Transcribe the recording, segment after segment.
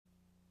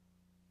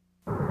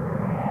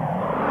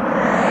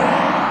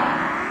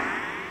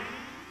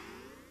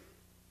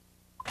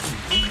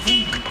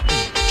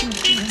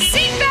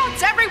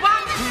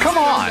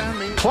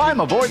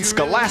Climb aboard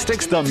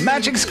Scholastic's The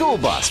Magic School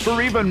Bus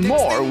for even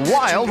more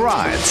wild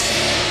rides.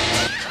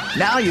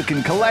 Now you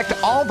can collect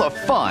all the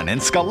fun in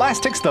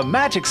Scholastic's The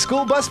Magic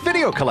School Bus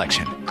video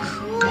collection.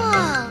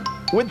 Cool.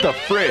 With the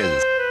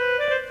Frizz,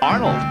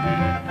 Arnold,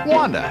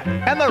 Wanda,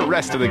 and the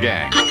rest of the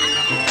gang.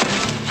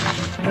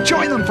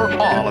 Join them for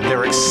all of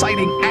their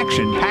exciting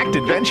action-packed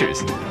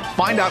adventures.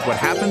 Find out what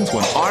happens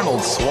when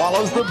Arnold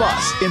swallows the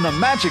bus in the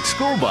Magic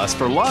School Bus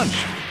for lunch.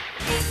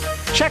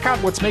 Check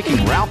out what's making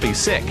Ralphie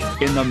sick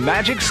in the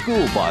Magic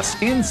School Bus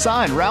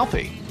inside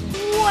Ralphie.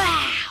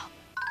 Wow.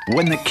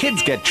 When the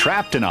kids get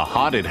trapped in a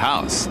haunted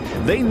house,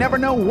 they never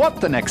know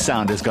what the next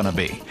sound is going to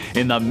be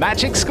in the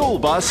Magic School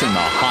Bus in the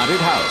haunted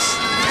house.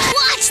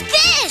 Watch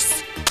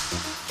this!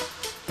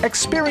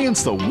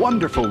 Experience the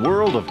wonderful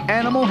world of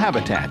animal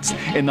habitats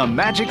in the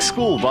Magic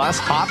School Bus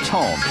Hops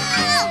Home.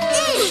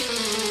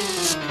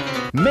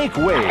 Make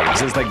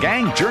waves as the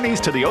gang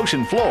journeys to the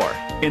ocean floor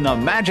in the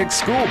Magic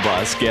School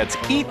Bus Gets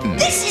Eaten.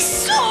 This is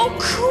so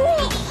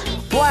cool!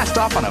 Blast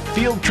off on a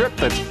field trip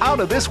that's out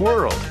of this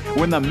world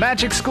when the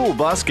Magic School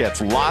Bus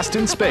gets lost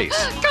in space.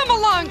 Come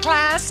along,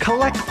 class.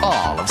 Collect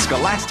all of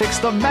Scholastic's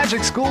The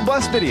Magic School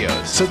Bus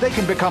videos so they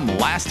can become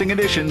lasting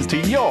additions to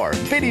your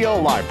video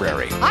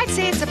library. I'd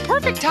say it's a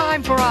perfect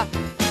time for a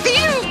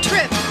field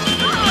trip.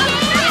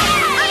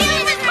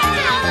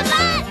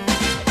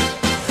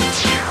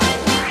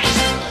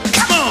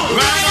 Come on,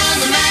 ride on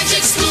the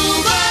Magic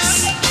School Bus.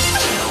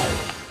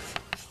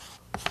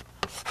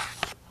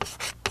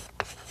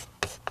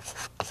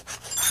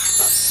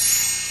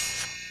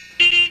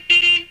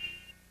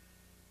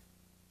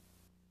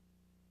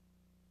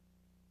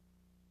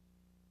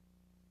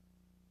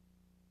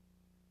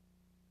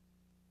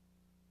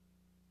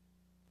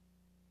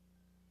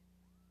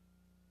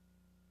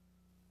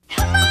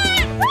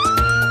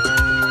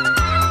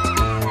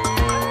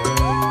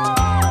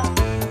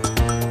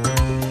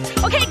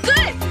 Okay,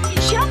 good.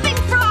 Jumping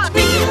frog.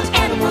 Real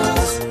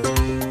animals,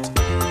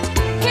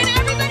 Can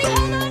everybody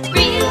hold on?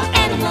 real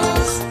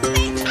animals.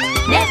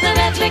 Never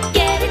ever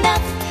get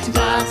enough.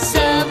 Lots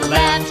of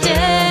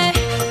laughter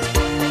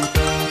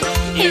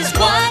is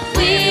what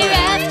we're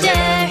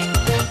after.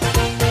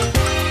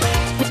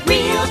 With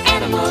real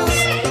animals,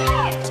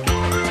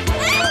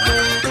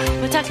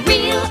 we're talking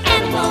real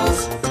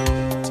animals.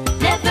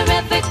 Never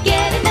ever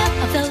get enough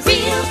of those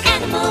real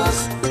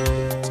animals.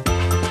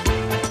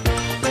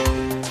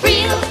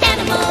 Real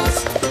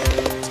animals.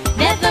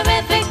 Never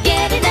ever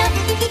get enough.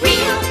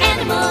 Real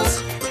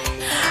animals.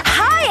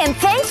 Hi, and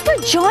thanks for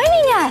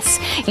joining us.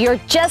 You're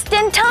just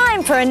in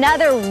time for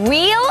another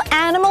real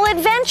animal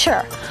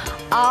adventure.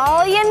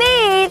 All you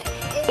need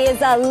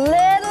is a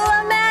little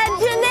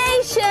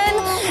imagination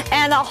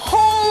and a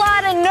whole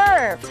lot of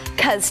nerve,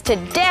 because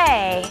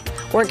today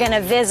we're going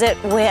to visit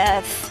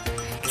with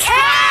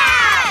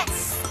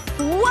cats!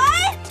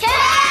 What?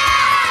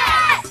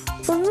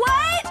 Cats!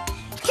 What?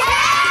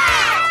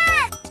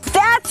 Cats!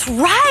 That's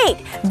right!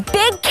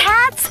 Big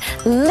cats,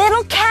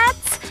 little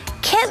cats,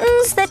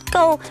 kittens that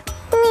go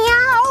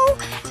meow,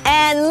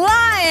 and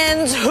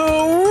lions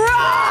who roar!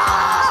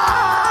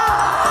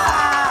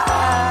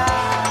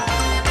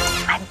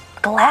 I'm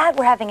glad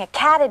we're having a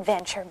cat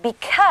adventure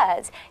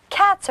because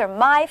cats are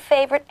my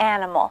favorite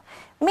animal.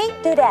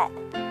 Meet Dudette.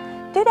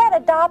 Dudette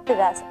adopted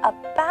us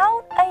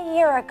about a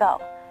year ago.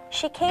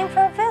 She came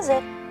for a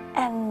visit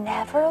and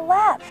never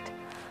left.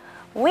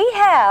 We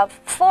have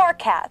 4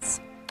 cats,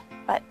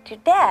 but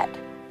Dudette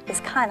is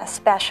kind of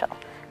special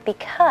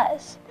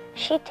because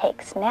she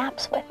takes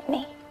naps with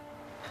me.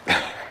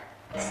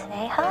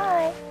 Say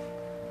hi.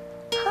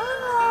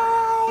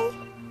 Hi.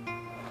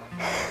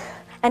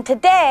 And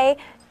today,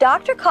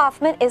 Dr.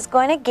 Kaufman is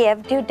going to give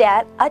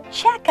Dudette a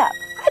checkup.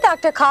 Hi,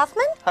 Dr.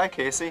 Kaufman. Hi,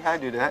 Casey. Hi,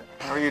 Dudette.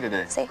 How are you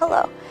today? Say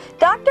hello.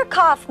 Dr.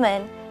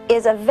 Kaufman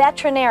is a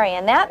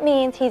veterinarian. That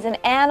means he's an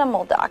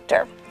animal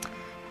doctor.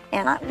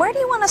 And where do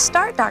you want to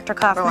start, Dr.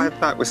 Kaufman? Well, I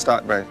thought we'd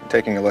start by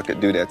taking a look at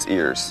Dudette's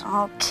ears.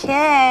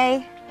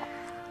 Okay.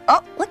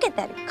 Oh, look at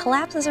that. It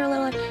collapses her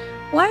little...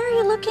 Why are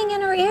you looking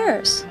in her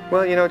ears?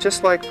 Well, you know,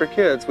 just like for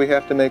kids, we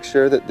have to make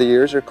sure that the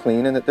ears are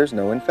clean and that there's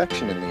no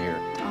infection in the ear.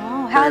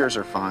 Oh, Her ears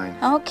are fine.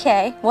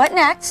 Okay. What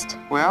next?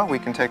 Well, we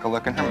can take a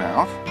look in her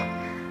mouth.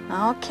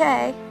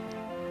 Okay.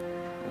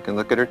 We can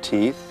look at her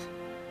teeth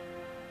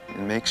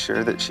and make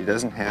sure that she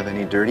doesn't have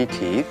any dirty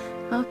teeth.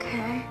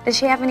 Okay. Does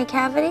she have any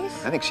cavities?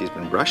 I think she's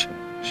been brushing.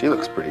 She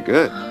looks pretty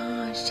good.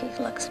 Oh, she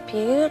looks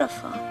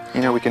beautiful.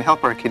 You know, we can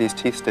help our kitty's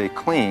teeth stay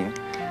clean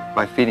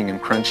by feeding him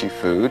crunchy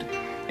food.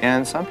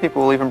 And some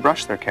people will even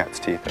brush their cat's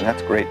teeth, and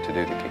that's great to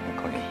do to keep them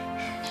clean.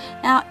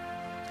 Now,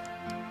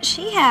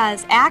 she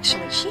has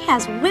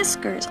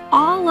whiskers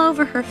all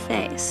over her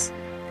face.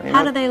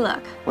 How do they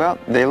look? Well,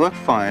 they look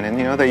fine, and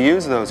you know, they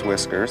use those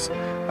whiskers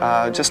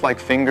just like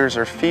fingers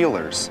or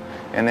feelers.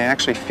 And they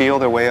actually feel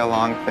their way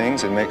along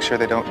things and make sure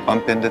they don't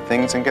bump into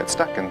things and get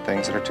stuck in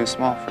things that are too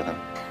small for them.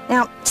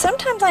 Now,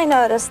 sometimes I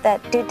notice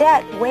that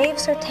Dudette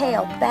waves her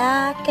tail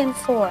back and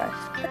forth,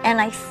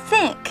 and I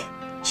think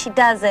she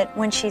does it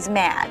when she's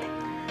mad.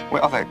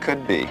 Well, that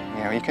could be.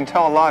 You know, you can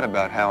tell a lot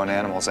about how an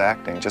animal's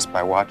acting just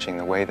by watching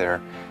the way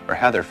or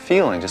how they're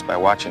feeling just by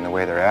watching the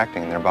way they're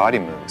acting and their body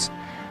moves.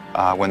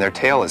 When their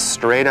tail is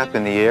straight up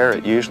in the air,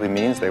 it usually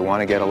means they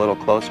want to get a little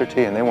closer to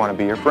you and they want to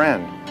be your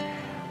friend.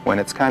 When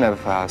it's kind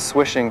of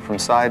swishing from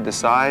side to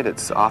side,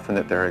 it's often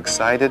that they're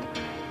excited.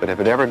 But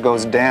if it ever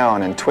goes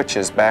down and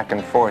twitches back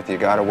and forth, you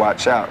got to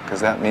watch out, because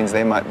that means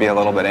they might be a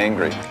little bit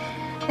angry.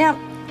 Now,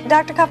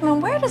 Dr. Kaufman,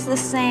 where does the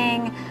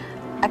saying,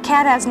 "a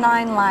cat has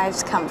 9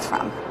 lives" come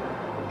from?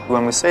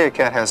 When we say a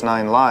cat has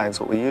 9 lives,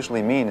 what we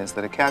usually mean is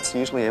that a cat's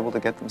usually able to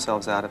get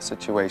themselves out of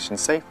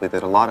situations safely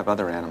that a lot of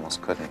other animals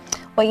couldn't.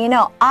 Well, you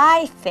know,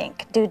 I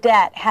think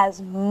Dudette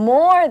has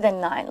more than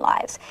 9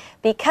 lives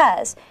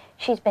because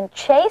she's been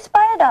chased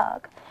by a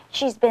dog,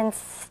 she's been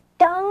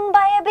stung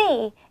by a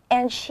bee,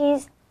 and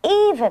she's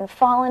even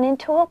fallen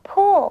into a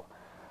pool.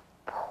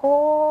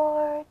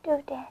 Poor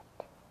Dudette.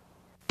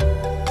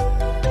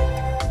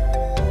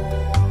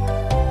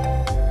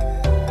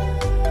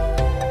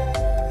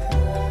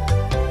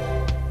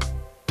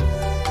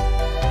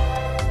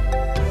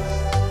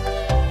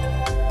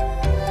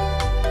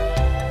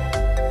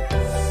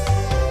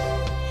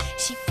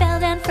 She fell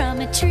down from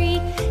a tree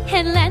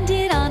and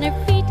landed on her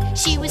feet.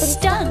 She was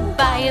stung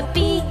by a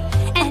bee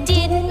and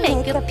didn't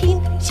make a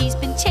peep. She's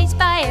been chased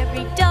by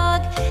every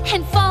dog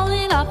and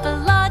fallen off a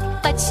log,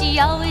 but she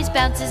always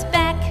bounces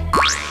back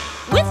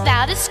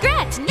without a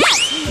scratch.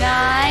 That's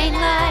 9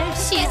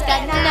 lives. She's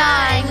got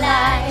 9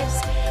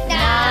 lives.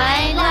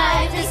 9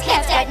 lives. This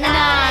cat's got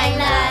 9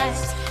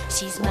 lives.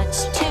 She's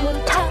much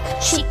too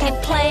tough. She can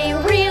play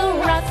real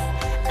rough.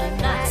 I'm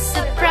not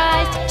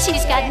surprised.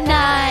 She's got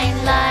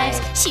 9 lives.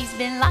 She's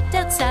been locked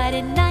outside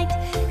at night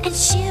and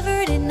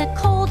shivered in the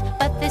cold,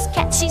 but this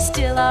cat, she's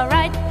still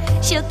alright.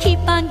 She'll keep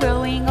on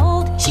growing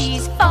old.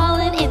 She's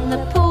fallen in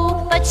the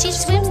pool, but she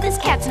swims. This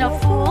cat's no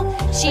fool.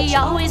 She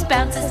always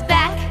bounces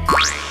back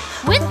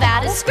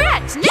without a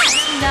scratch.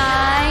 Next,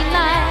 9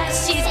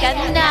 lives. She's got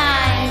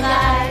 9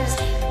 lives.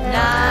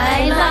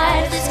 9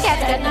 lives. This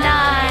cat's got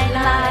 9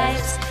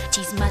 lives.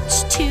 She's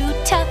much too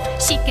tough.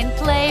 She can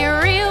play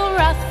real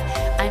rough.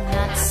 I'm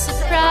not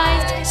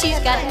surprised. She's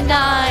got 9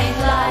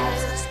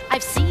 lives.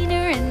 I've seen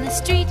her in the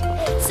street.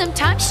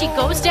 Sometimes she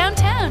goes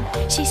downtown.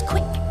 She's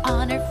quick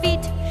on her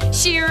feet.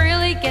 She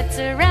really gets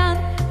around.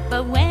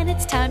 But when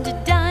it's time to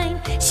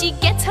dine, she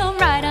gets home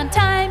right on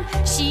time.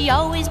 She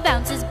always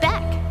bounces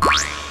back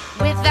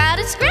without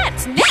a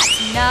scratch.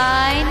 Next,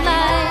 9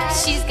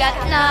 lives. She's got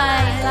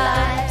 9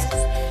 lives.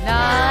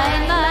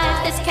 9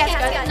 lives. This cat's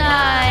got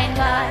 9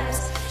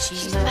 lives.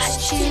 She's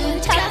much too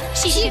tough.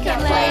 She can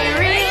play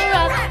real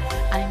rough.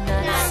 I'm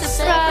not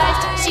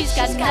surprised. She's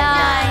got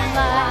 9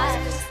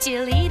 lives.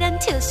 She'll eat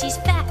until she's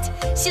fat.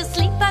 She'll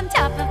sleep on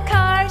top of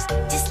cars,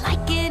 just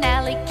like an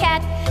alley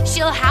cat.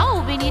 She'll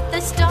howl beneath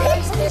the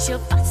stars. She'll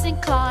fuss and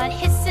claw and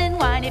hiss and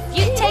whine. If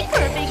you take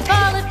her big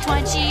ball of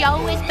twine, she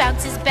always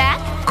bounces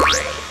back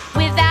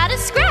without a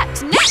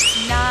scratch.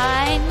 Next,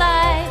 9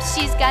 lives.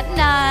 She's got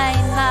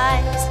 9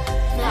 lives.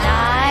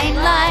 9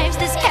 lives.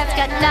 This cat's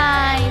got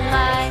 9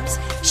 lives.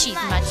 She's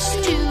much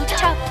too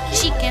tough.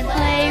 She can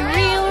play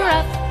real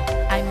rough.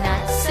 I'm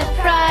not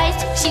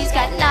surprised. She's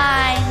got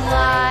 9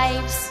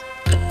 lives.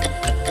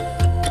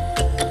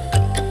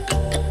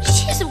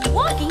 She's a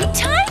walking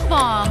time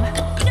bomb.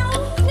 No.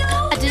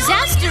 A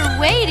disaster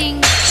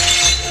waiting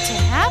to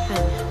happen.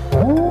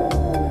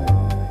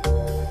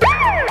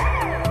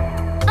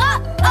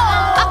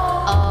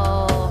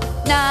 Uh-oh.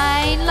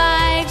 9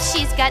 lives.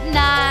 She's got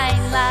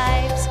 9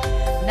 lives.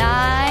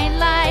 9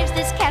 lives.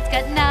 This cat's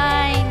got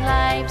 9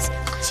 lives.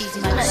 She's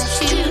much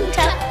too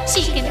tough.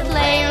 She can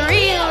play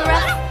real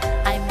rough.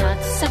 I'm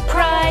not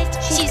surprised.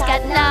 She's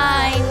got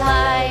 9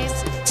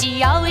 lives.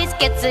 She always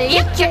gets a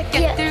yuck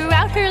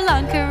throughout her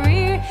long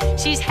career.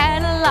 She's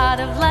had a lot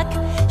of luck.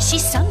 She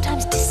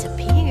sometimes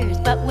disappears,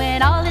 but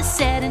when all is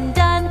said and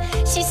done,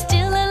 she's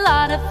still a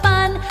lot of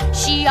fun.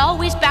 She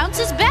always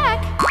bounces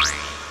back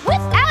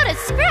without a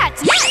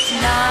scratch. Yes,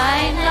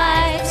 9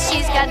 lives.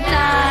 She's got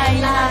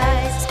 9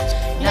 lives.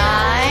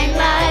 9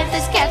 lives.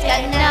 This cat's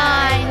got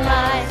 9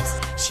 lives.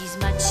 She's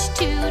much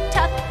too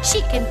tough.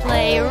 She can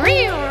play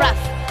real rough.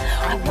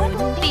 I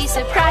wouldn't be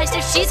surprised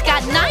if she's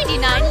got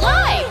 99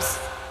 lives.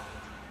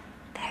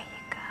 There you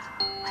go.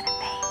 What a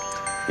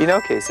baby. You know,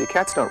 Casey,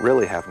 cats don't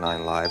really have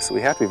 9 lives, so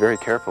we have to be very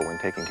careful when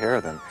taking care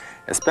of them,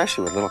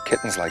 especially with little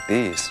kittens like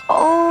these.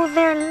 Oh,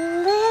 they're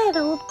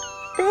little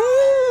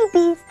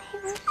babies. They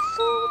are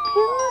so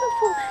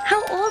beautiful.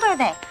 How old are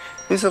they?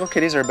 These little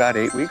kitties are about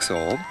 8 weeks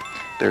old.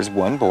 There's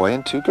 1 boy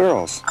and 2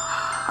 girls.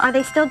 Are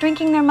they still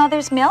drinking their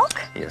mother's milk?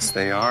 Yes,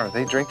 they are.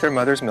 They drink their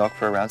mother's milk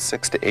for around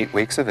 6 to 8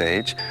 weeks of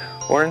age,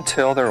 or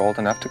until they're old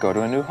enough to go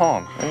to a new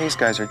home. And these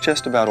guys are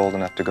just about old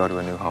enough to go to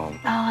a new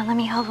home. Oh, let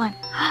me hold one.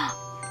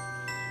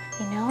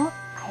 You know,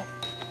 I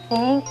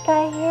think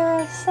I hear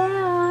a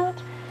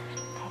sound.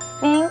 I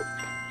think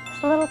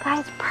this little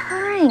guy's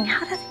purring.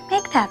 How does he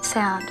make that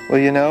sound? Well,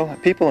 you know,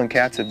 people and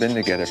cats have been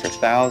together for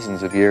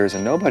thousands of years,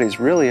 and nobody's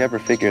really ever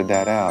figured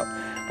that out.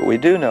 But we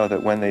do know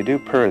that when they do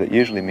purr, that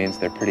usually means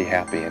they're pretty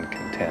happy and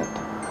content.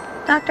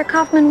 Dr.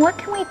 Kaufman, what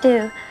can we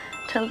do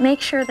to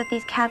make sure that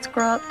these cats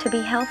grow up to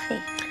be healthy?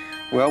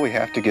 Well, we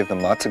have to give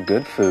them lots of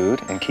good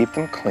food and keep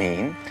them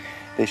clean.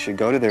 They should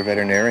go to their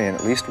veterinarian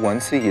at least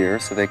once a year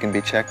so they can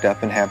be checked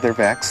up and have their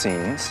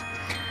vaccines.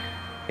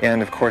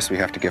 And of course, we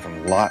have to give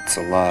them lots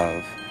of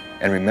love.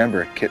 And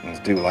remember, kittens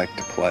do like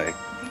to play.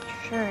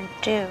 They sure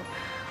do.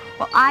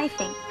 Well, I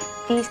think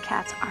these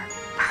cats are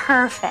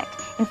perfect.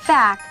 In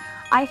fact,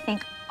 I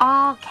think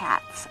all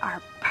cats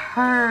are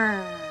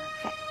perfect.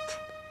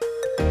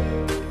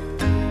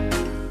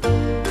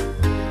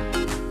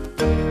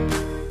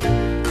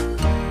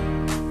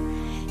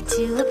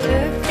 To a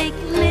perfect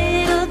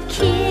little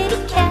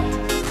kitty cat,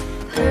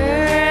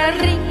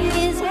 purring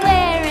is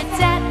where it's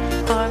at.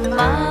 For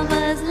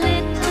Mama's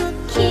little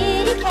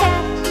kitty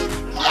cat,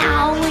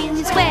 meowing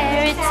is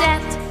where it's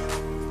at.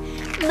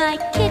 My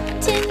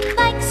kitten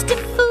likes to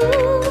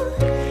fool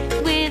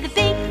with a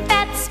big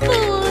fat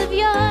spool of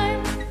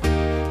yarn.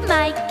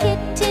 My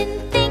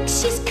kitten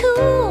thinks she's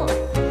cool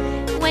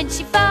when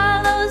she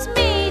follows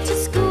me to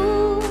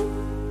school.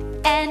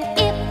 And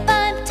if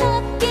I'm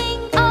talking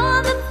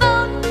on the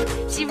phone,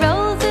 she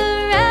rolls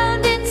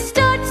around and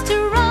starts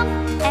to romp.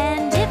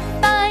 And if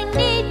I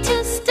need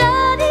to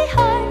study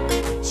hard,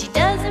 she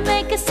doesn't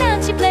make a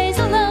sound, she plays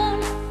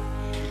alone.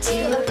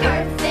 To a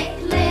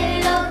perfect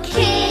little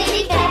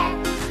kitty cat,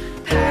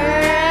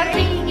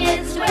 purring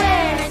is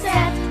where it's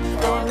at.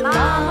 For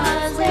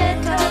Mama's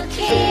little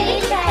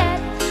kitty cat,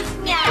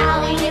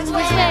 meowing is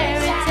where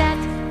it's at.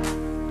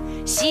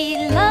 She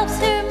loves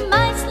her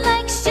mice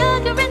like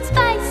sugar and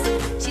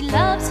spice. She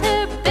loves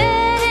her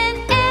bed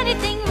and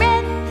anything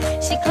red.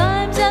 She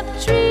climbs up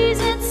trees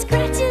and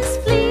scratches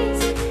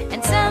fleas,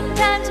 and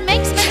sometimes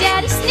makes my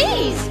daddy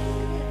sneeze.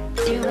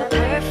 To a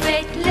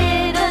perfect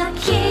little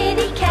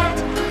kitty cat,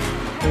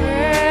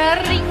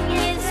 purring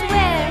is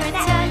where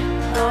it's at.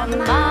 For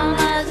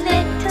Mama's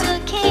little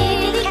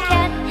kitty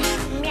cat,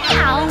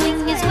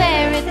 meowing is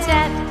where it's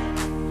at.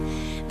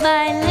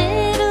 My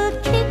little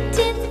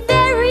kitten's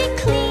very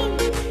clean.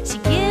 She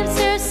gives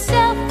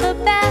herself a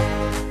bath.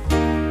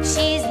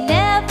 She's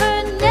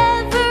never,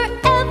 never,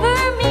 ever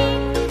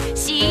mean.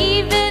 She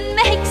even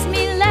makes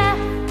me laugh.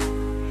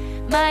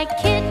 My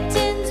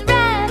kitten's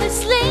rather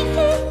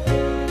slinky.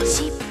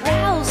 She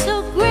prowls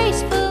so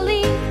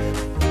gracefully.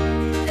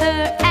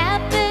 Her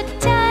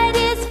appetite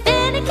is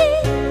finicky,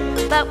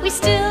 but we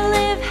still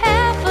live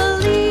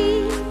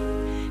happily.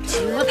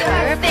 To a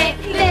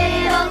perfect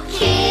little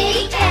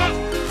kitty cat,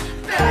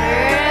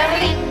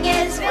 purring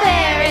is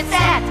where it's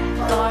at.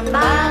 For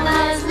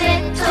Mama's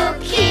little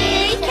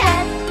kitty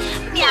cat,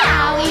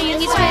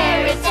 meowing is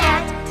where it's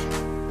at.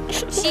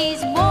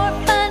 She's more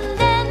fun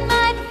than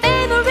my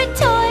favorite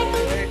toy,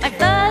 my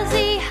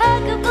fuzzy,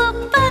 huggable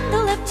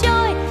bundle of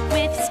joy,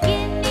 with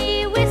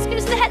skinny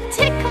whiskers that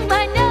tickle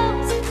my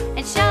nose,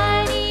 and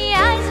shiny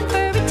eyes and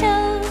furry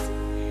toes.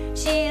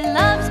 She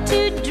loves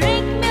to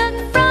drink milk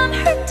from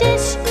her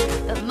dish,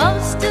 but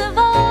most of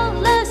all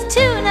loves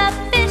tuna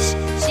fish.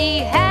 She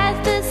has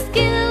the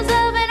skills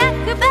of an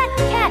acrobat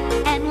cat,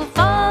 and will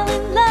fall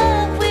in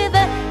love with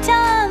a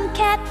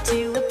tomcat. To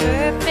a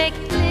perfect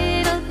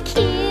little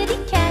kitty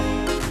cat,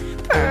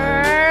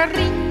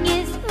 purring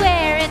is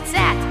where it's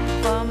at.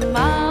 For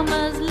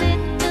Mama's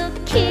little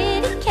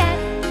kitty cat,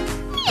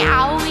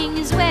 meowing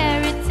is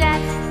where it's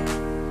at.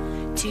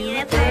 To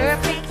a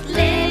perfect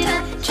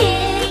little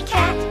kitty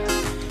cat,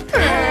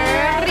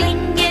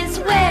 purring is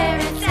where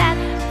it's at.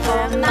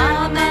 For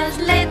Mama's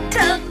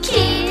little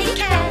kitty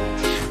cat,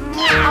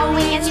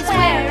 meowing is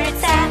where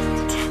it's at.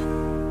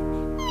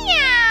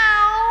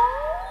 Meow.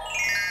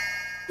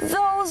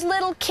 Those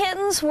little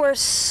kittens were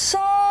so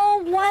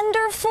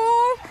wonderful.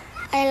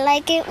 I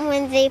like it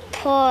when they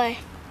purr.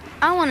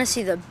 I want to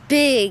see the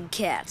big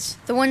cats,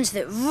 the ones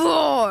that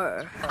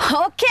roar.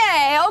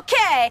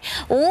 Okay,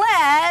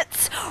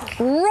 let's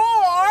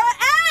roar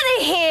out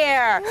of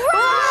here.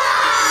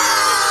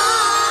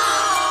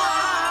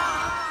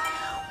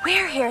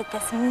 We're here at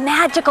this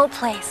magical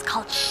place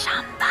called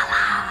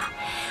Shambhala.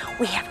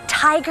 We have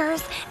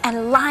tigers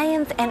and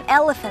lions and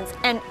elephants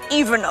and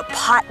even a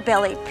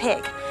pot-bellied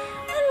pig.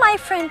 And my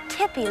friend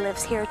Tippy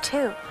lives here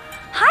too.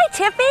 Hi,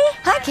 Tippy.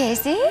 Hi,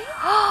 Casey.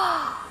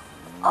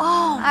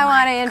 Oh, I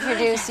want to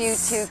introduce you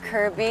to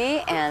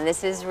Kirby, and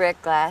this is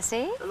Rick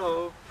Glassy.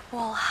 Hello.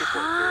 well,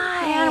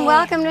 hi. And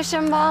welcome to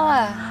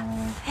Shambhala.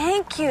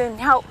 Thank you.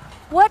 Now,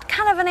 what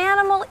kind of an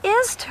animal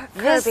is Kirby?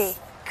 This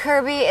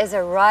Kirby is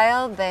a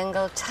Royal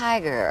Bengal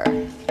tiger.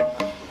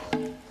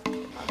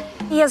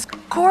 He has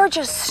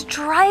gorgeous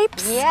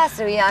stripes. Yes,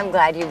 I'm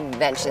glad you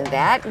mentioned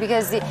that,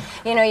 because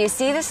you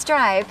see the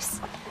stripes,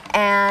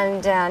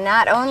 and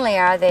not only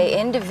are they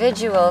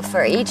individual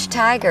for each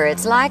tiger,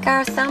 it's like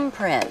our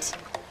thumbprint.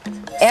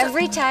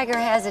 Every tiger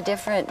has a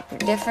different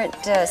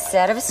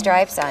set of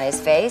stripes on his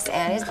face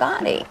and his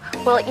body.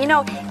 Well,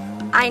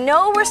 I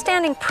know we're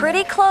standing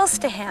pretty close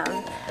to him,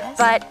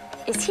 but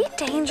is he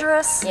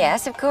dangerous?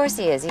 Yes, of course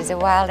he is. He's a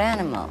wild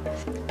animal.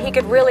 he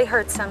could really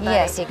hurt somebody.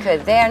 Yes, he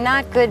could. They are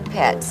not good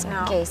pets,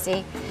 No.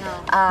 Casey.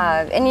 No.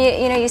 And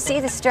you know, you see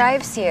the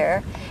stripes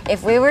here.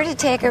 If we were to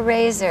take a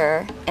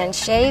razor and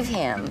shave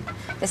him,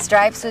 the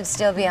stripes would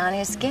still be on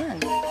his skin.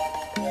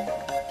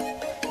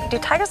 Do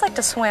tigers like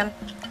to swim?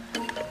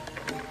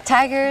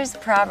 Tigers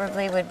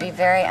probably would be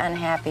very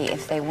unhappy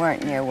if they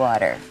weren't near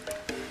water.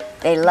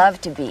 They love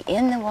to be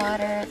in the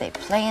water, they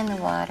play in the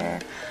water,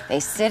 they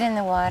sit in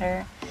the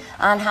water.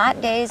 On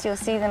hot days, you'll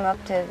see them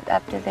up to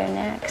their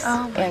necks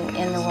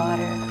in the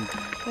water.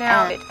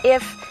 Now,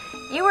 if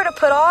you were to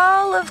put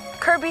all of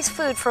Kirby's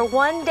food for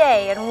one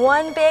day in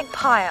one big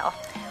pile,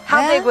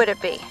 how big would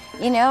it be?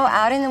 You know,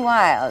 out in the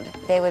wild,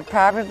 they would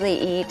probably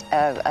eat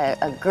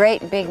a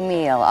great big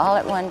meal all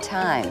at one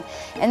time.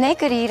 And they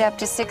could eat up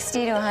to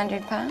 60 to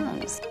 100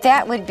 pounds.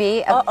 That would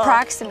be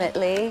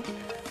approximately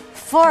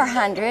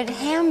 400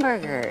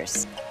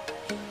 hamburgers.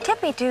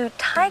 Tippy, do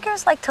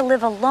tigers like to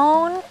live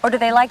alone, or do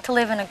they like to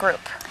live in a group?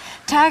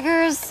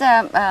 Tigers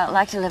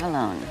like to live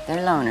alone.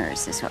 They're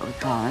loners, is what we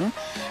call them.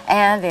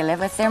 And they live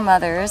with their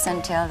mothers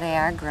until they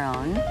are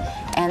grown.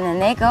 And then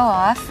they go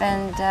off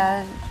and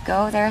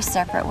go their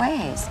separate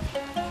ways.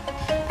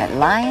 But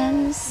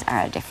lions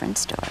are a different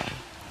story.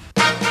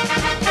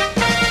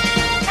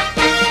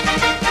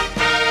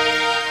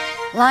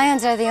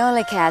 Lions are the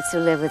only cats who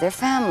live with their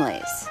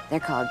families. They're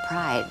called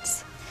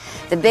prides.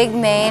 The big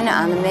mane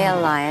on the male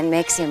lion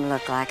makes him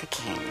look like a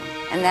king.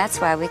 And that's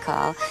why we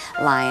call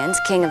lions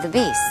king of the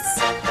beasts.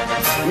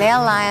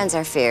 Male lions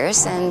are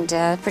fierce and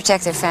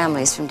protect their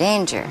families from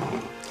danger.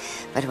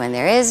 But when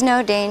there is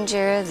no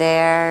danger,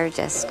 they're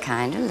just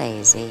kind of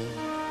lazy.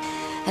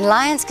 And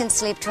lions can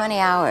sleep 20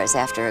 hours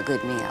after a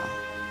good meal.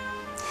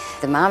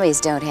 The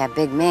mommies don't have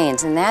big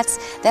manes, and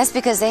that's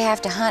because they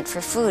have to hunt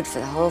for food for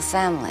the whole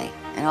family,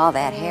 and all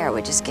that hair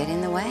would just get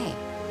in the way.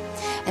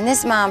 And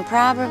this mom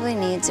probably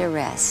needs a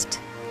rest.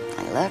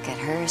 And look at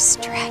her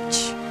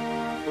stretch.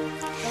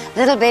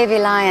 Little baby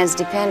lions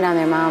depend on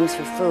their moms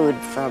for food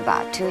for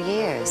about 2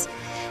 years.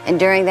 And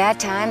during that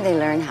time, they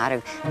learn how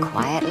to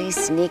quietly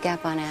sneak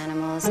up on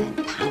animals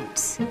and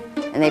pounce.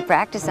 And they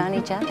practice on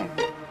each other.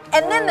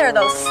 And then there are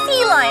those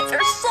sea lions.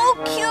 They're so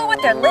cute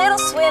with their little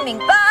swimming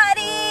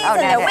bodies and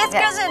their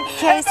whiskers and...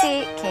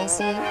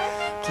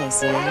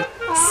 Casey,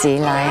 sea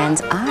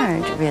lions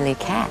aren't really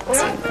cats, you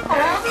know.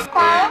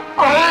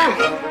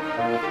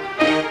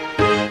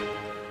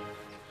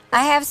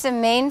 I have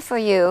some mane for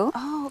you.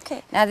 Oh,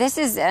 okay. Now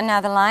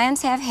the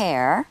lions have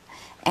hair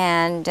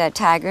and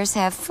tigers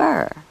have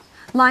fur.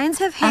 Lions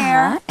have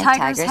hair, and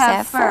tigers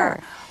have fur.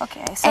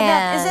 Okay, so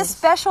then, is this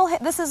special?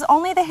 This is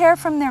only the hair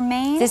from their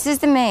mane? This is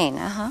the mane,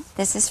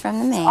 This is from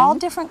the mane. All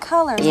different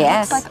colors.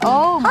 Yes. It looks like,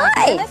 oh my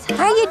goodness.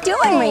 How you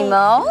doing,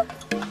 Remo?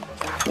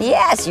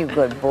 Yes, you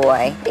good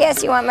boy.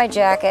 Yes, you want my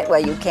jacket?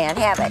 Well, you can't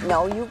have it.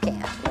 No, you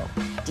can't. No.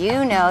 Do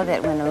you know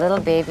that when a little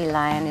baby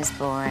lion is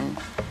born,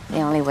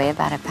 they only weigh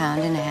about 1.5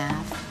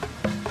 pounds?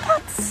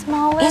 That's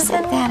smaller.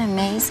 Isn't that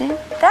amazing?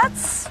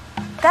 That's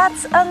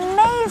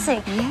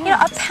amazing. Yes. You know,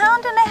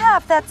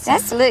 1.5 pounds,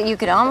 that's you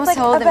could almost like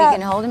hold them. You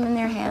can hold them in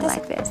their hand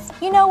like this.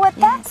 You know what?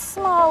 That's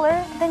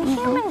smaller than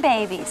human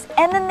babies.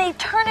 And then they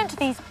turn into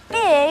these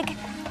big,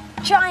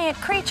 giant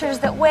creatures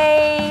that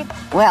weigh...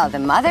 Well, the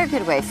mother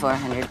could weigh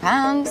 400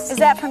 pounds. Is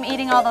that from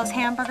eating all those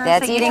hamburgers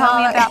That's that you eating told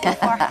me all about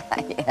before?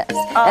 Yes.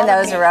 And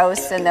those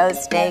roasts and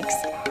those steaks.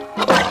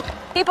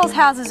 People's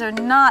houses are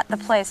not the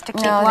place to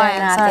keep No, lions,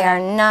 they're not. are They are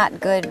not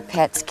good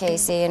pets,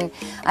 Casey. And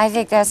I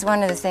think that's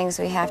one of the things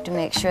we have to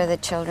make sure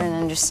that children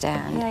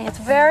understand. Yeah, it's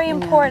very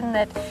important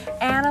that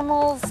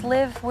animals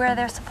live where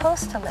they're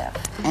supposed to live.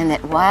 And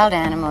that wild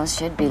animals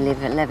should be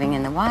living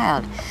in the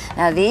wild.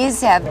 Now, these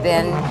have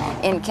been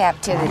in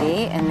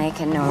captivity, and they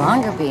can no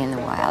longer be in the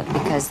wild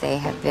because they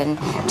have been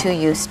too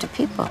used to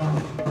people.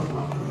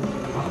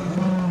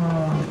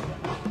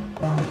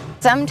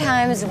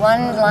 Sometimes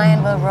one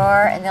lion will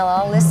roar and they'll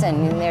all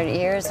listen, and their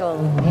ears will,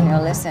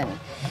 listen.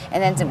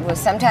 And then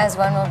sometimes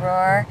one will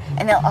roar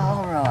and they'll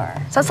all roar.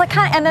 So it's like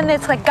and then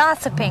it's like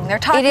gossiping. They're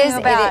talking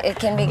about it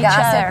can be each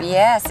gossip, other.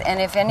 yes. And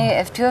if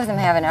two of them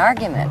have an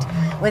argument,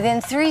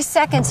 within 3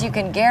 seconds you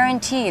can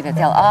guarantee that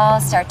they'll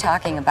all start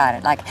talking about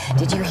it. Like,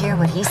 did you hear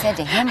what he said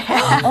to him?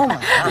 Oh my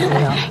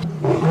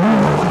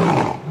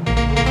God,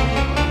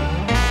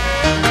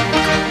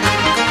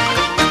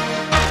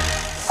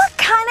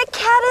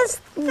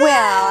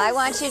 Well, I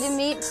want you to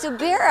meet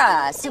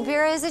Subira.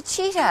 Subira is a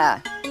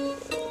cheetah.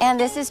 And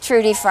this is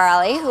Trudy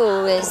Farley,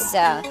 who is,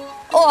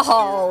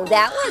 oh,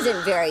 that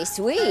wasn't very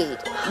sweet.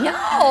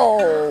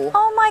 No.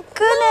 Oh my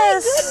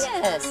goodness. My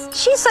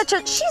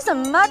goodness. She's a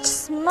much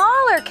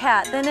smaller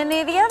cat than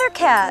any of the other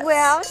cats.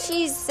 Well,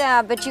 she's,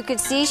 but you could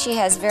see she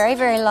has very,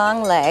 very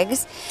long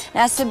legs.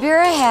 Now,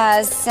 Subira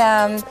has,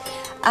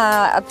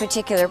 a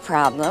particular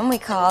problem. We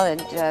call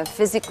it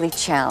physically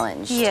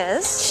challenged.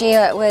 Yes.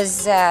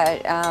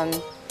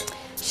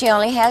 She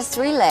only has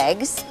 3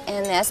 legs,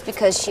 and that's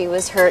because she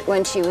was hurt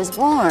when she was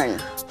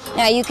born.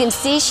 Now you can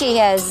see she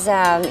has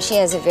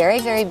a very,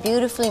 very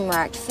beautifully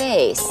marked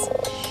face,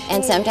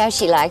 and sometimes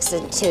she likes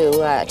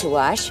to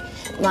wash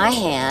my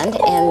hand,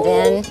 and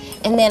then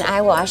And then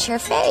I wash her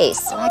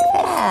face like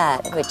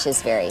that, which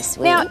is very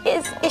sweet. Now,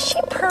 is she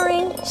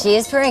purring? She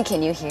is purring.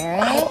 Can you hear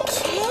it? I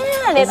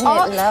can. Isn't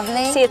it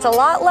lovely? See, it's a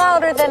lot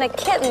louder than a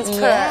kitten's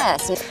purr.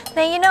 Yes.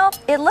 Now, you know,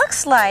 it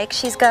looks like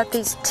she's got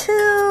these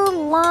 2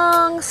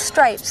 long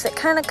stripes that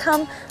kind of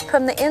come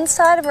from the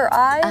inside of her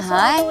eyes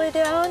all the way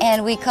down.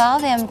 And we call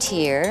them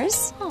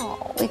tears. Oh.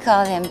 We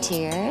call them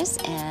tears.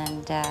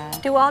 And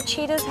do all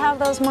cheetahs have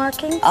those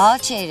markings? all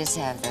cheetahs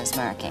have those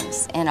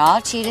markings. And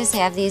all cheetahs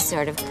have these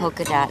sort of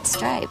polka dot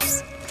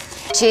stripes.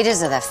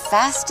 Cheetahs are the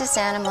fastest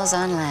animals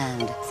on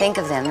land. Think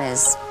of them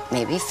as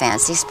maybe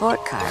fancy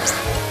sport cars.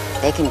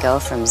 They can go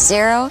from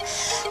 0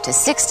 to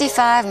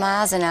 65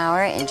 miles an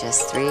hour in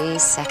just 3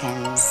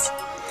 seconds.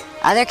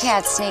 Other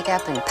cats sneak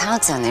up and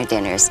pounce on their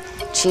dinners.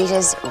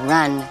 Cheetahs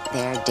run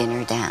their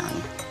dinner down.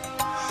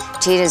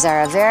 Cheetahs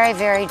are a very,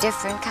 very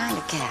different kind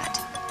of cat.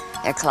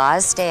 Their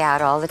claws stay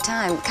out all the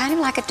time, kind of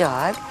like a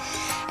dog.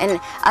 And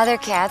other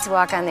cats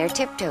walk on their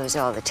tiptoes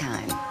all the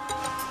time.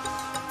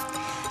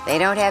 They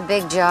don't have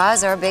big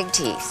jaws or big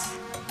teeth.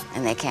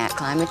 And they can't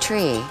climb a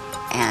tree.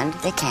 And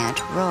they can't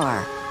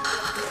roar.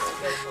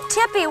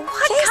 Tippy,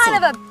 what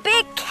kind of a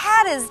big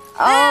cat is this?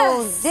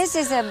 Oh, this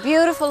is a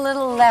beautiful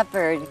little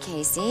leopard,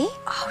 Casey.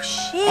 Oh,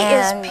 she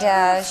is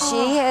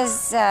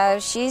beautiful.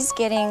 She's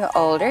getting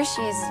older.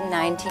 She's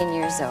 19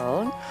 years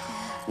old.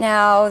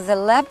 Now, the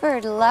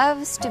leopard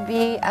loves to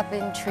be up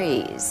in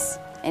trees.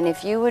 And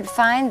if you would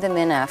find them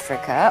in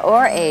Africa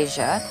or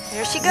Asia,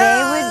 Here she goes.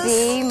 they would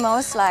be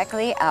most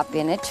likely up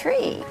in a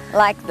tree,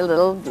 like the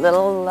little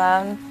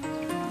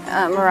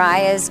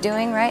Mariah is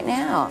doing right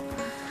now.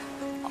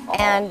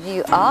 And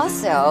you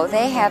also,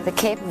 they have the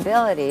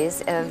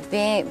capabilities of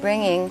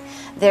bringing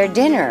their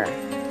dinner.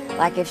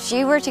 Like if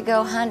she were to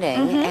go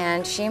hunting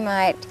and she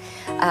might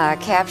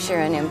capture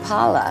an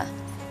impala,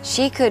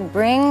 she could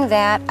bring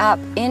that up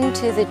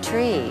into the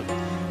tree.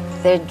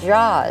 Their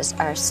jaws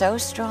are so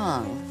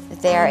strong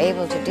that they are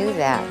able to do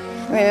that.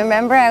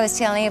 Remember I was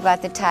telling you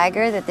about the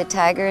tiger, that the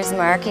tiger's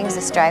markings,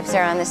 the stripes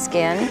are on the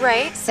skin?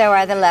 Right. So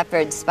are the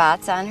leopard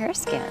spots on her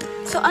skin.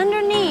 So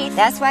underneath.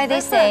 That's why they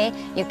say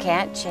you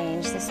can't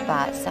change the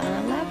spots on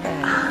a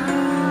leopard.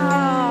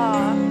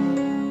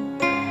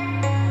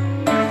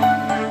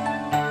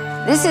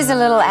 Oh. This is a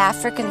little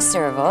African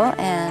serval,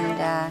 and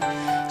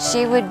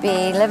she would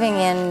be living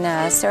in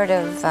sort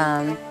of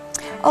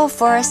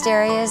forest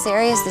areas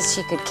that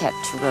she could catch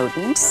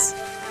rodents.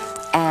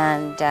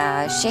 And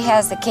she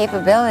has the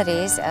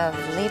capabilities of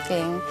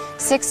leaping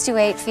 6 to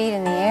 8 feet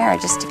in the air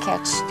just to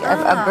catch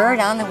a bird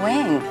on the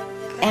wing.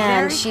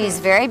 And she's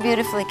very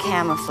beautifully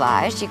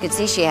camouflaged. You can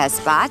see she has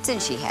spots and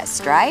she has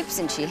stripes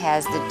and she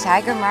has the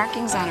tiger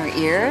markings on her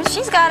ears.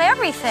 She's got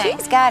everything.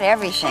 She's got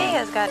everything. She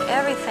has got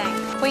everything.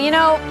 Well, you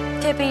know,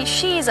 Tippy,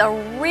 she's a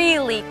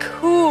really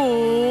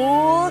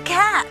cool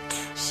cat.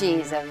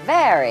 She's a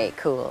very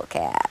cool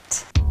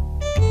cat.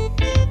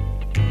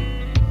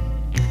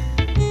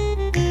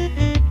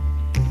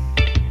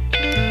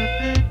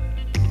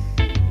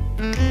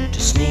 To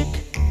sneak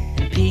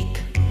and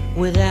peek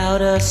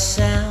without a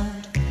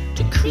sound,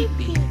 to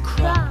creepy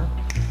crawl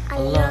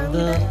along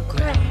the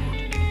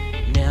ground.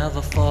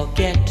 Never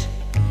forget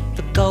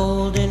the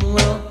golden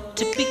rule,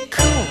 to be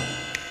cool,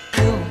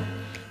 cool.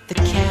 The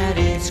cat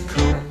is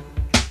cool.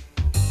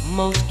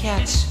 Most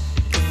cats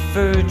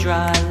prefer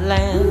dry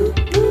land.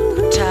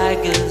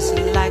 Tigers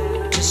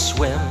like to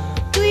swim.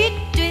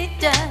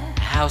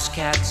 House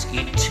cats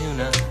eat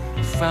tuna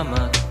from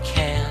a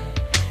can.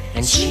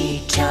 And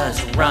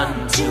cheetahs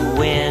run to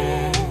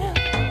win.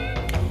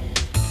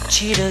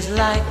 Cheetahs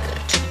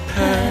like to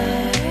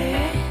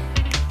purr.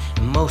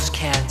 Most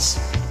cats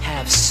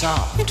have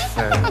soft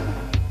fur.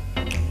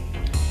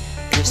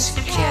 This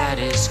cat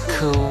is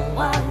cool.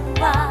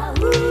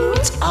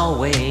 It's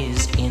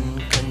always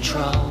in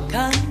control.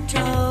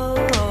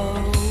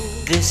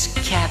 This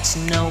cat's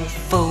no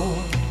fool.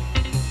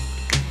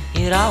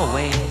 It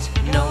always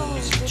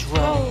knows its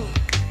role.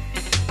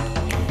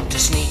 To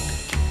sneak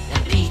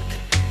and peek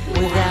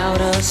without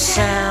a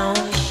sound,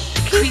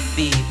 to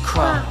creepy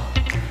crawl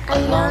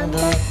along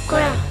the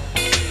ground.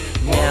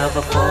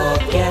 Never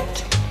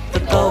forget the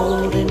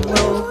golden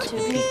rule, to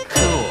be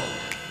cool,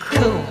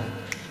 cool.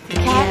 The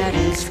cat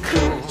is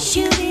cool.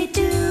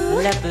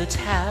 Leopards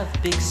have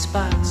big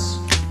spots,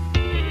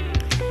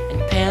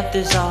 and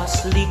panthers are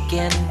sleek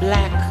and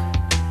black.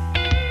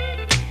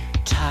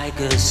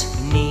 Tigers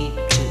need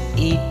to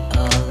eat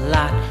a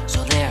lot,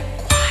 so they're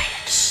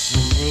quiet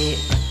when they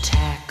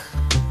attack.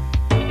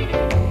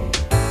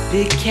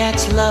 Big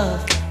cats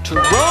love to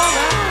roar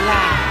out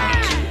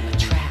loud to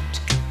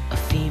attract a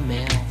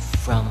female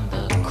from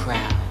the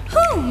crowd.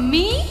 Who,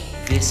 me?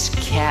 This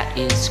cat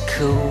is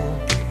cool.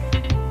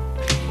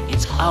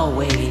 It's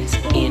always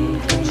in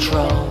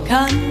control.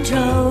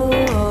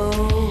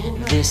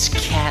 This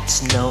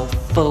cat's no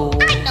fool.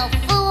 I'm no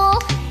fool.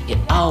 It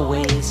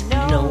always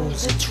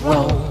knows its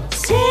role.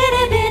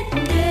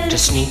 To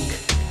sneak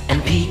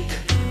and peek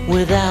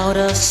without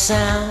a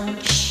sound,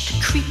 to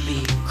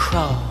creepy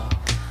crawl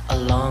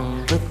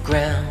along the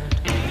ground.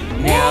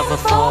 Never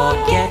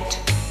forget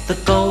the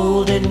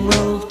golden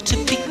rule to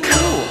be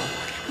cool.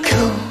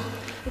 Cool,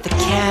 the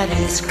cat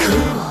is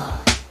cool.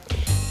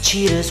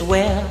 Cheetahs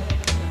wear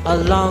a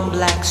long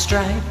black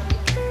stripe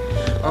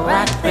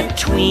right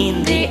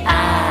between the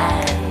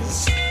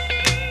eyes,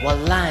 while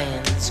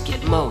lions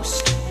get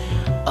most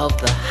of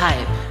the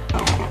hype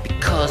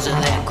because of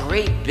their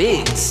great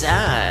big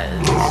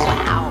size.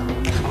 Wow.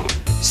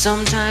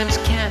 Sometimes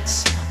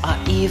cats are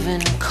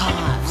even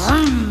cars.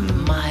 The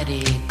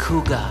mighty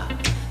cougar,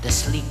 the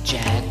sleek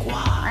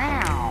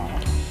jaguar.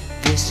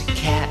 This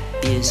cat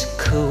is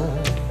cool.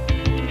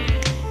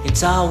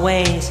 It's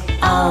always,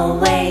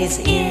 always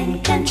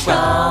in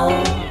control.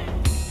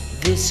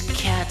 This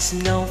cat's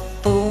no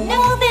fool.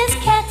 No, this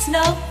cat's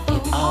no fool.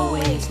 It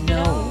always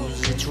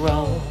knows its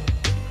role.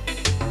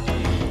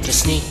 To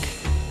sneak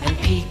and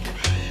peek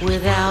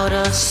without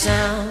a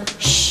sound.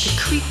 To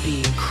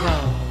creepy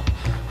crawl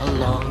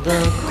along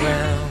the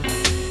ground.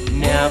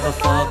 Never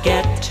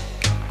forget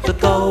the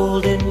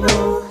golden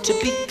rule to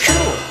be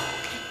cool.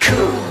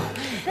 Cool,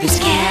 this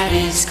cat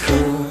is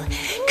cool.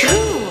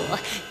 Cool,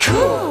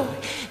 cool,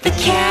 the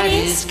cat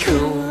is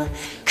cool.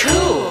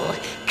 Cool,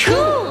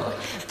 cool,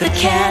 the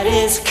cat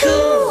is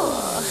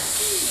cool.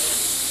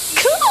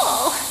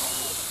 Cool!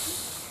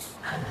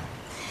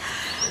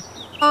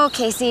 Oh,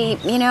 Casey,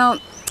 you know,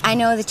 I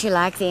know that you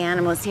like the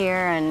animals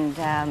here, and,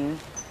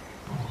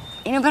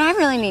 you know, but I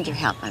really need your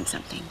help on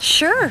something.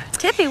 Sure.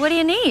 Tippy, what do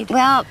you need?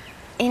 Well,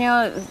 you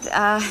know,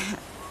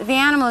 the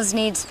animals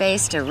need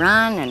space to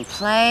run and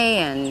play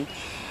and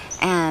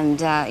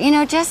you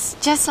know,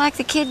 just like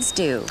the kids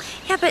do.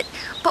 Yeah, but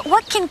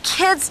what can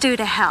kids do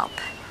to help?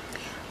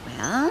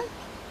 Well,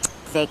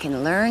 they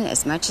can learn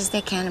as much as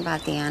they can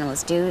about the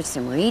animals. Do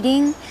some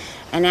reading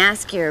and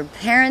ask your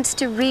parents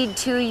to read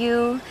to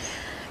you.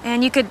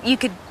 And you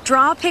could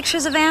draw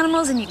pictures of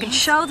animals, and you can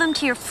show them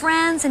to your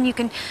friends, and you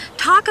can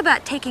talk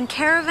about taking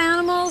care of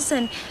animals,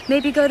 and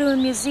maybe go to a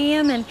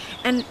museum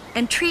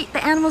and treat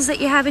the animals that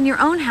you have in your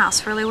own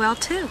house really well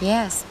too.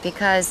 Yes,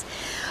 because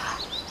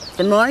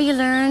the more you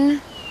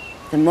learn,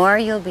 the more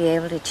you'll be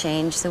able to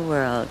change the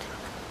world.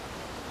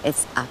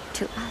 It's up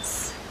to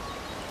us.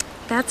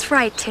 That's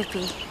right,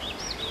 Tippy.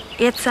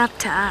 It's up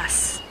to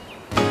us.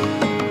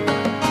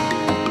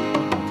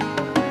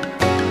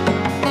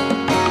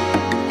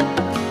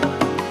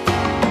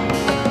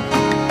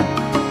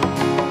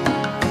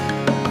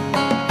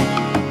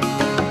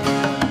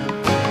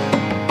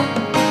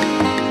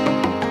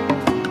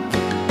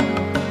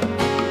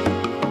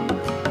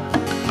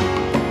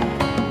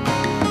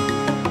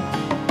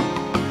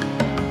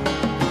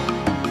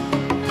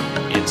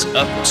 It's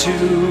up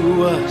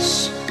to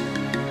us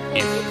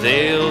if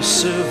they'll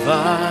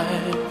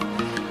survive.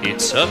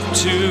 It's up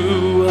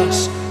to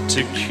us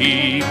to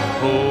keep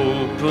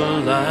hope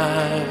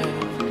alive.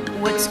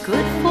 What's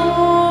good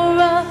for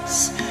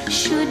us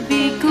should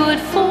be good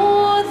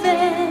for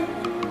them.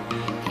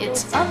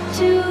 It's up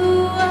to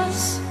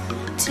us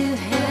to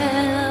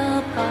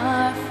help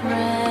our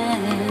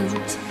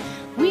friends.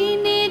 We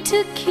need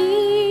to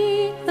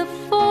keep the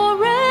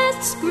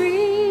forests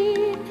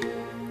green.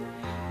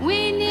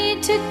 We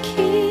need to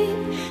keep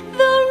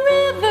the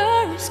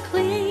rivers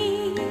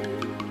clean.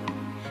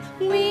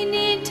 We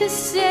need to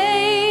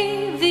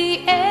save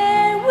the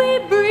air we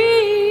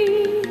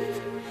breathe.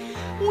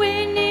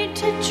 We need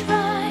to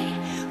try,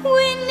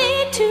 we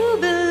need to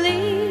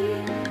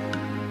believe.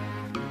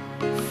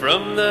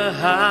 From the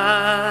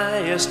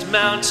highest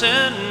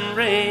mountain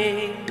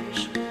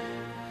range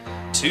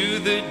to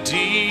the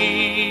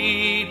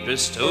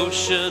deepest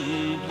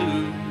ocean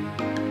blue,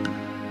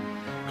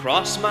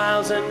 cross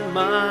miles and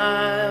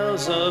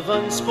miles of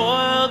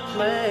unspoiled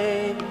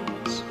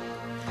plains,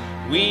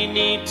 we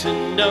need to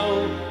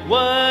know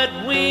what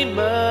we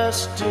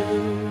must do.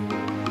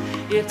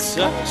 It's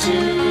up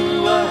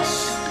to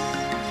us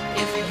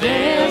if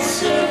they'll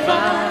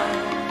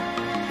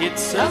survive.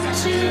 It's up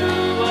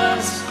to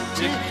us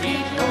to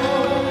keep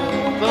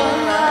hope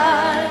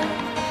alive.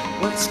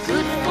 What's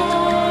good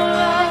for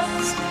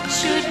us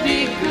should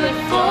be good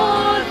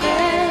for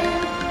them.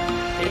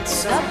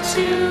 It's up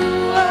to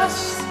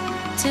us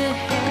to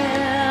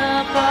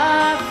help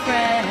our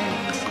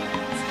friends.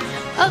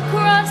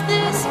 Across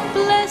this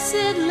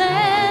blessed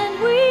land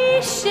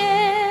we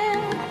share,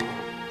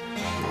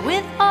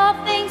 with all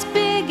things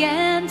big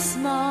and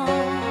small.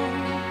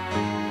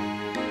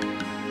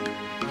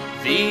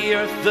 The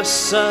earth, the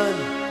sun,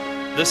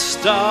 the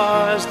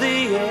stars,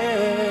 the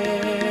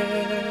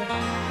air,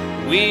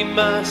 we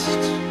must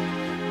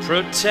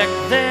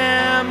protect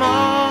them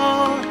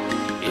all.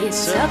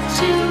 It's up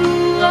to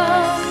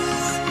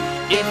us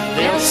if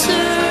they'll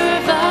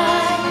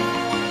survive.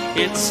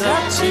 It's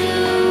up to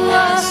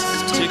us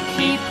to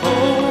keep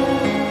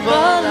hope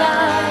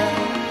alive.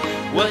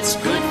 What's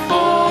good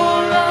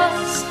for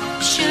us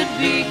should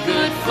be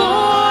good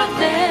for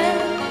them.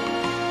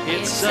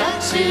 It's up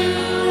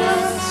to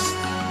us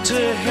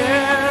to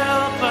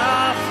help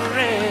our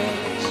friends.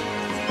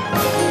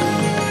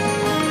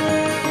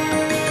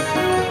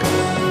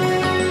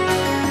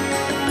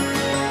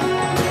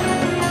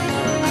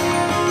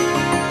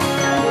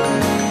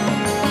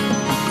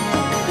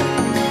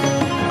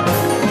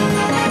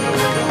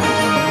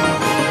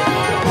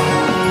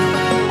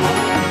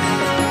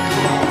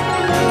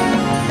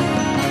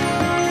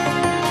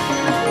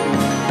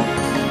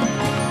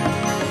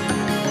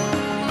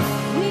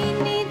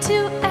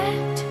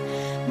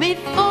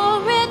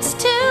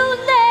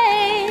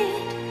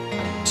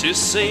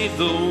 save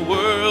the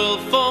world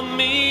for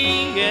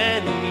me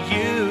and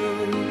you.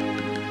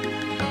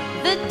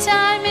 The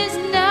time is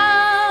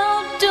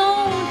now,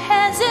 don't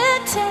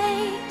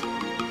hesitate.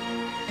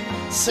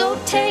 So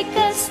take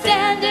a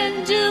stand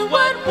and do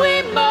what we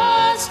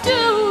must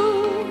do.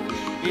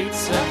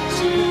 It's up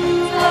to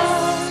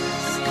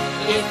us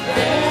if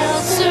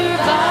they'll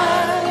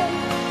survive.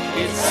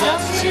 It's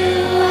up to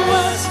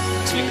us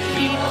to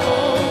keep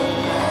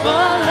hope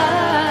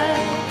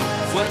alive.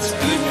 What's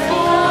good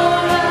for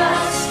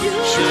us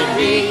should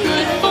be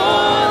good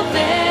for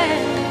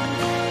them.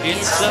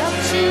 It's up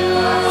to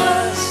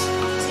us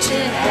to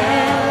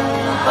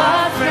help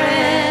our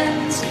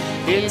friends.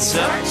 It's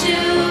up to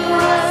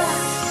us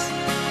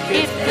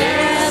if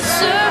they'll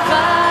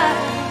survive.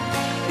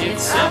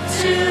 It's up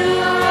to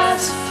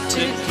us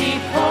to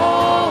keep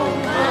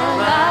hope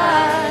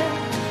alive.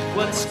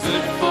 What's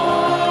good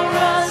for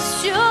us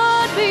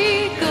Should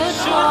be good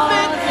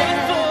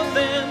for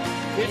them.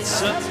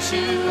 It's up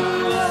to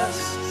us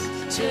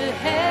to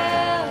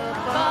help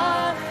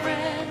our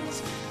friends.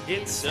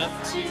 It's up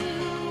to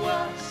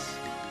us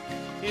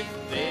if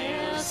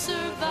they'll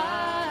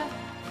survive.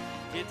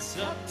 It's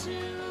up to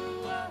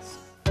us.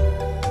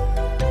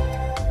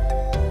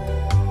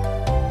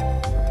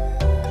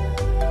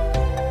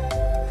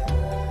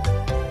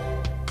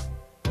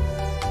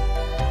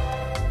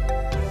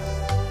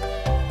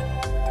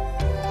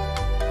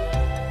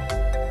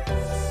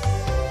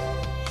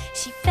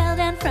 She fell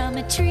down from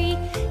a tree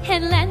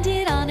and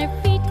landed on her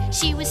feet.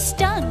 She was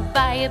stung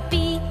by a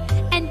bee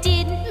and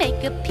didn't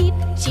make a peep.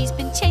 She's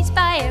been chased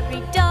by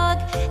every dog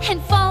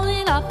and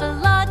fallen off a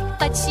log,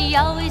 but she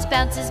always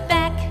bounces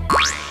back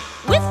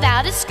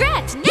without a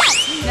scratch.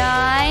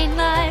 Now 9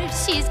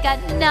 lives, she's got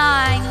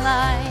 9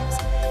 lives.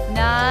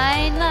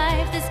 9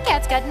 lives, this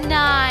cat's got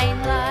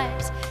 9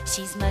 lives.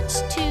 She's much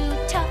too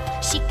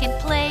tough, she can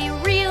play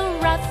real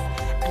rough.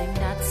 I'm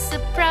not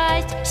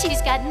surprised,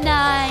 she's got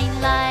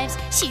 9 lives.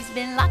 She's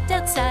been locked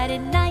outside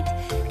at night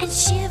and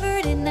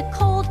shivered in the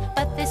cold,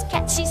 but this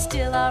cat, she's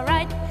still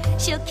alright.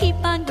 She'll keep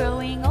on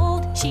growing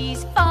old.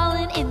 She's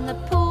fallen in the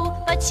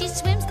pool, but she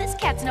swims, this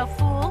cat's no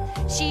fool.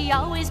 She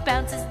always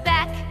bounces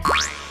back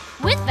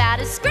without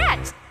a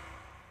scratch.